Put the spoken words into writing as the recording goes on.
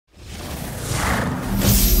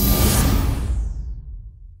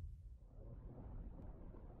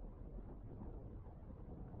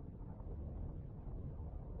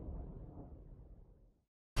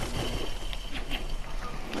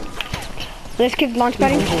This kid's launch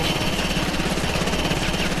padding.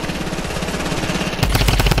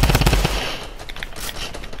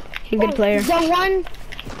 He's a good player. The one.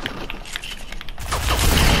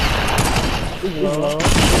 He's low.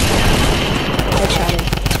 I shot him.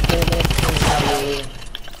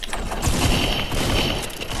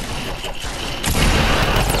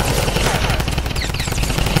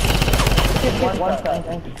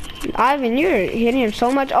 Ivan, you're hitting him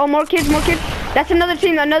so much. Oh, more kids, more kids. That's another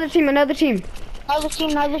team, another team, another team. Another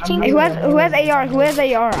team, another team. Who has AR? Who has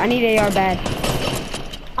AR? I need AR bad.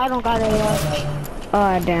 I don't got AR.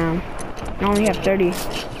 Oh, damn. I only have 30.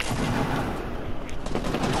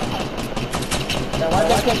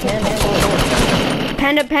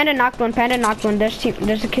 Panda knocked one. Panda knocked one. There's a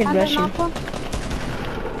kid rushing.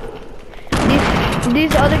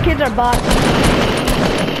 These other kids are bots.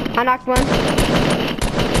 I knocked one.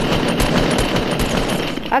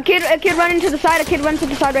 A kid running to the side. A kid running to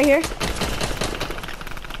the side right here.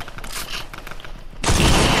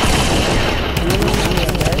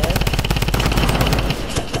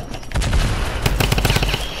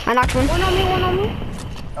 I knocked one. One on me, one on me.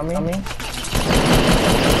 On me.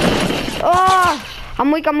 Oh,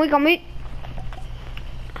 I'm weak. Hold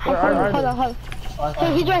on.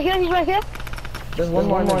 Hey, he's right here. There's one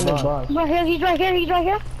more in the box. He's right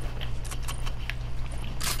here.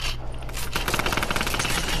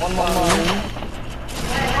 One more.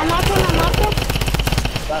 I'm knocked.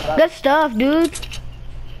 Good stuff, dude.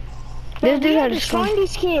 This dude had a destroying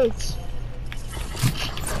these kids.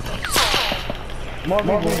 More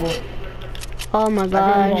people. Oh my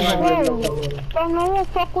gosh. Bro, no one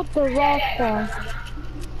fuck with the roster.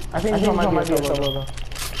 I think this one might be a solo though.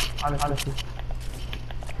 Honestly.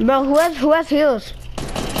 Bro, who has heals?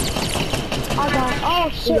 I got. Oh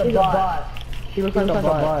shit. He's a bot. He looks like a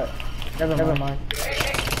bot. Never mind.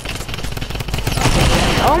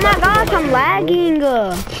 Oh my gosh, I'm lagging.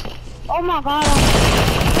 Oh my god.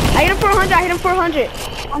 I hit him 400.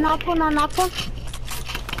 I'm knocked one.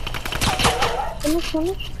 Finish.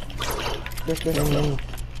 Hold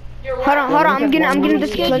on. I'm getting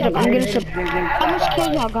this pledge up. How much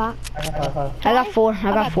kills y'all got? I got 4.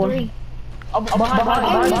 3.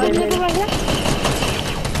 Behind He's right here.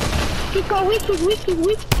 He's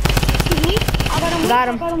weak. I got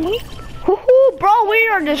him weak. Woohoo, bro, we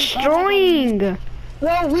are destroying.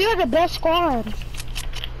 Bro, we are the best squad.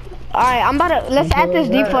 Alright, let's add this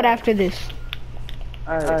default after this.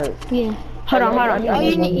 Alright. Yeah. Hold on. Oh,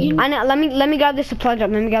 you need. I know, let me grab this supply drop.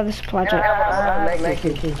 I need 1 minute.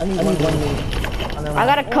 I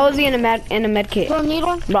got a cozy and a med kit. Bro, need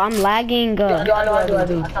one? Bro, I'm lagging. I do.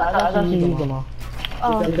 I use them all.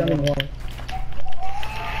 Oh.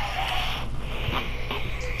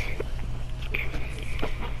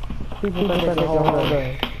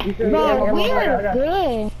 Bro, we are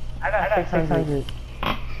good. I got 600.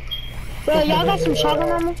 Bro, y'all got some shotgun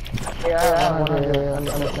ammo? Yeah.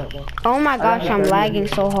 Oh my gosh, I'm lagging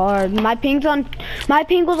so hard. My ping was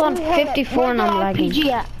on 54 and I'm lagging.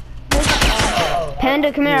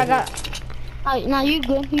 Panda, come here. I got. Alright, nah, you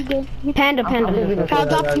good. Panda. I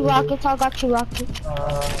got you rockets.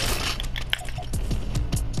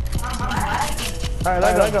 Alright,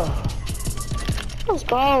 let's go. Let's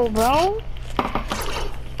go, bro.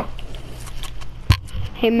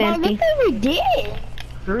 Hey, man. Look what we did.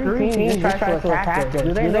 3 teams tried to attack us.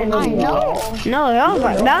 Do they know? I know. No, that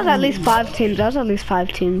was at least 5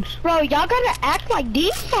 teams. Bro, y'all gotta act like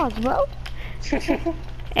defense, bro.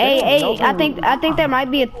 Hey, I think there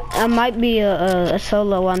might be a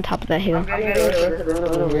solo on top of that hill.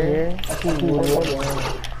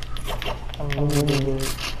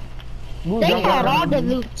 They had all the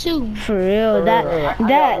loot too. For real, And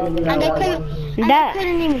they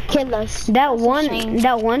couldn't even kill us. That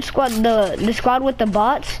one squad, the squad with the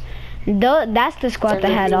bots, that's the squad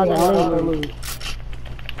that had all the loot.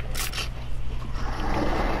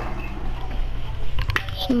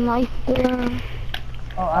 Sniper.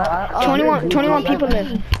 21 people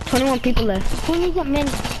left. Who needs a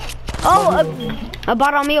minute? Oh, a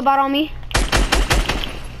bot on me.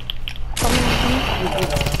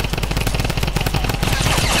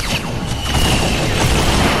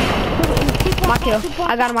 My kill.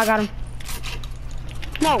 I got him.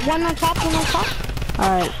 No, one on top.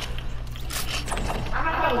 Alright.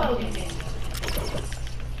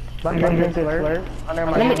 Let me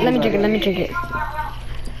drink it.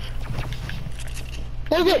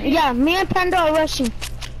 There's it. Yeah, me and Panda are rushing.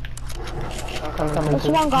 There's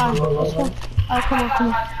one guy. Oh, come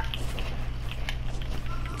on.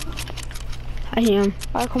 I hear him.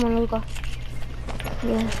 Alright, come on, let's go.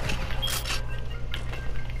 Yeah.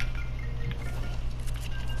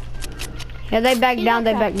 Yeah, they back down.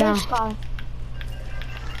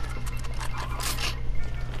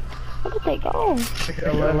 Where did they go?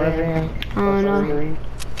 11. I don't know.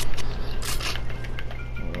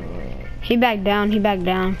 He backed down. He backed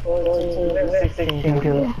down. 16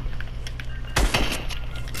 kills.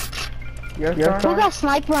 Who got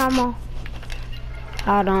sniper ammo?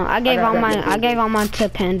 I don't. I gave all mine to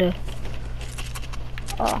Panda.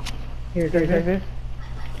 Oh. Here.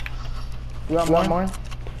 You want more?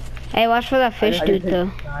 Hey, watch for that fish dude though.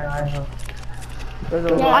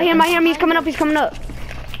 Yeah. I hear him. He's coming up.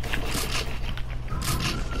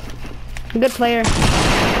 Good player.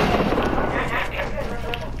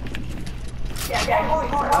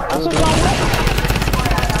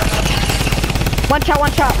 One shot.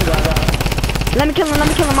 Let me kill him. Let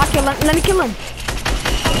me kill him.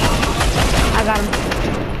 I got him.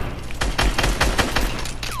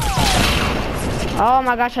 Oh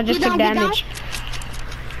my gosh, I just took damage.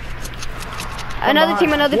 Another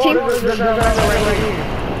team.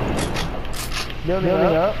 Building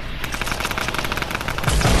up.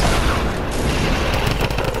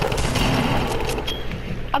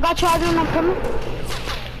 I got charger and I'm coming.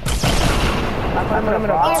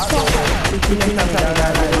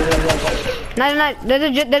 No.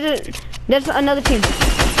 There's another team.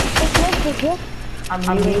 I'm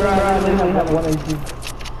have 1 HP.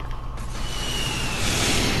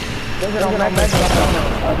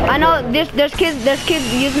 I know there's kids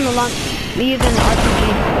using the RPG.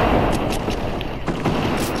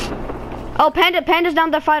 Oh, Panda's down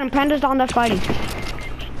there fighting.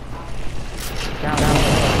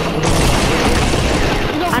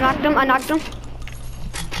 I knocked him.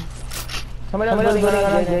 Somebody else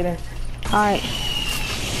Jaden. Alright.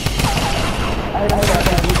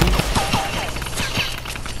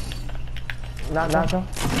 Knock him.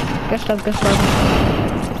 Good stuff.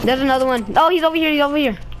 There's another one. Oh, he's over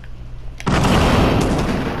here.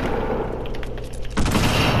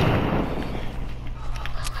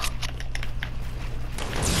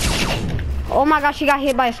 Oh my gosh, he got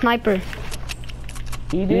hit by a sniper.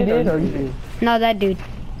 He did or you did? No, that dude.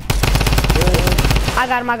 I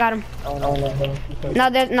got him. Oh, no. No,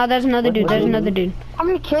 there's another dude. How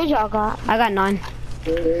many kills y'all got? I got 9.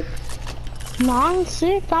 9,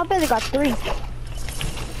 6? I bet I got 3.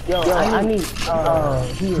 Yo, I need,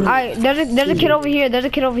 Alright, there's a kid over here.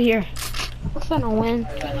 We're finna win.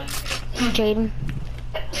 Jaden.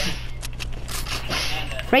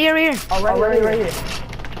 Right here. Oh, right here.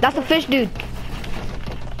 That's a fish dude.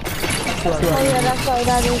 Oh yeah, that's right,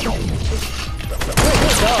 that is.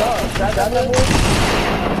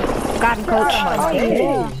 Got him, coach. Oh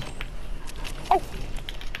yeah.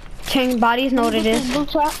 Change bodies, know what it is.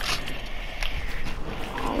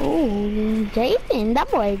 Oh, Jaden, that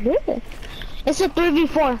boy good. It's a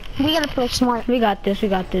 3v4. We gotta play smart. We got this.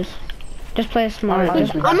 Just play smart.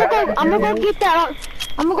 Right, I'm gonna go get that.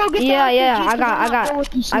 Yeah. I got.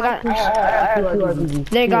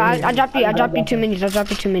 There you go. I dropped you 2 minis.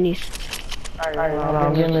 I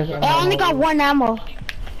only got 1 ammo.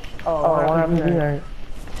 Oh, 1 ammo.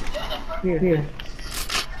 Here.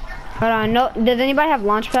 Hold on. No. Does anybody have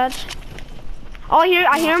launch pads? Oh, I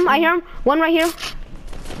hear him. One right here.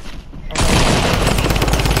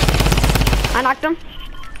 I knocked him.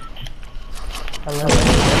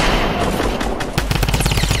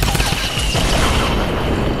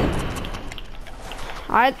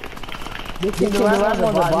 Alright.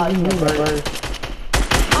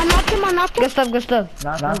 I knocked him. Good stuff.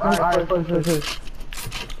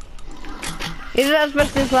 Is it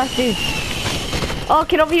especially this last dude? Oh,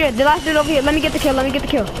 kid over here. The last dude over here. Let me get the kill. He's over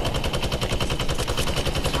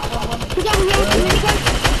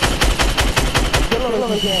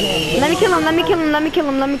here. Let me kill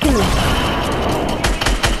him.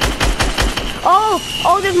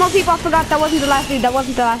 Oh, there's more people. I forgot. That wasn't the last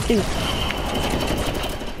dude.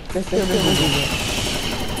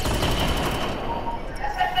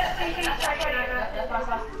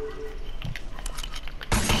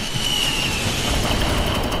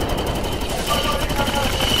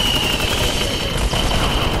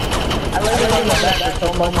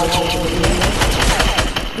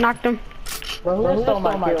 Knocked him. Bro, who stole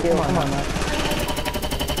my kill? Come on, man.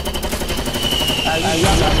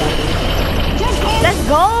 Let's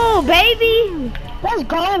go, baby. Let's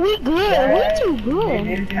go. We good. We too good.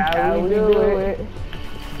 We do it.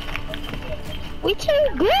 We too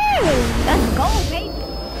good. Let's go, baby.